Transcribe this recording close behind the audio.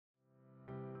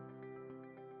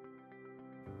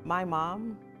My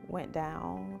mom went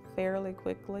down fairly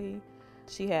quickly.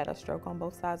 She had a stroke on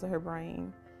both sides of her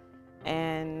brain.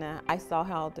 And I saw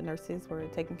how the nurses were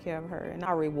taking care of her and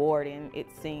how rewarding it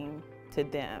seemed to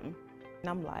them. And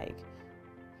I'm like,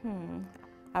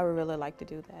 I would really like to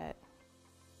do that.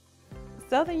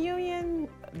 Southern Union,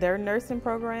 their nursing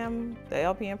program, the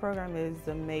LPN program is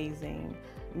amazing.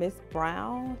 Miss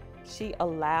Brown, she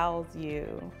allows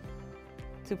you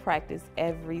to practice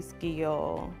every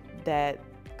skill that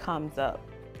comes up.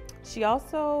 She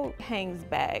also hangs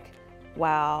back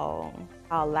while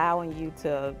allowing you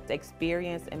to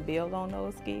experience and build on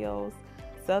those skills.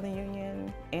 Southern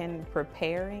Union, in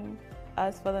preparing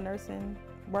us for the nursing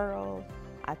world,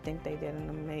 I think they did an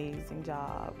amazing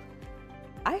job.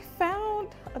 I found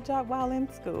a job while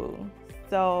in school,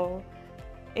 so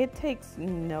it takes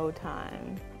no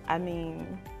time. I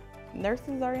mean,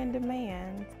 nurses are in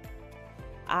demand.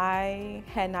 I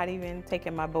had not even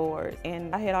taken my boards,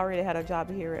 and I had already had a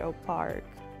job here at Oak Park.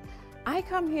 I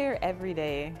come here every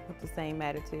day with the same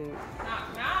attitude.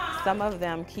 Some of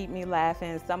them keep me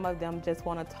laughing, some of them just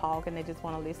want to talk and they just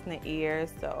want to listen to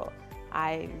ears, so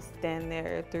I stand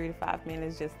there 3 to 5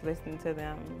 minutes just listening to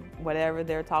them, whatever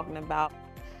they're talking about.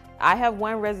 I have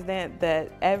one resident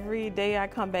that every day I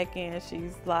come back in,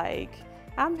 she's like,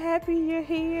 I'm happy you're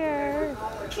here.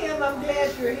 Kim, I'm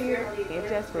glad you're here. It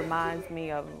just reminds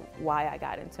me of why I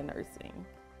got into nursing.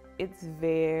 It's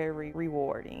very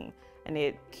rewarding, and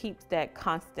it keeps that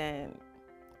constant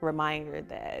reminder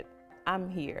that I'm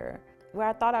here where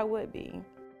I thought I would be.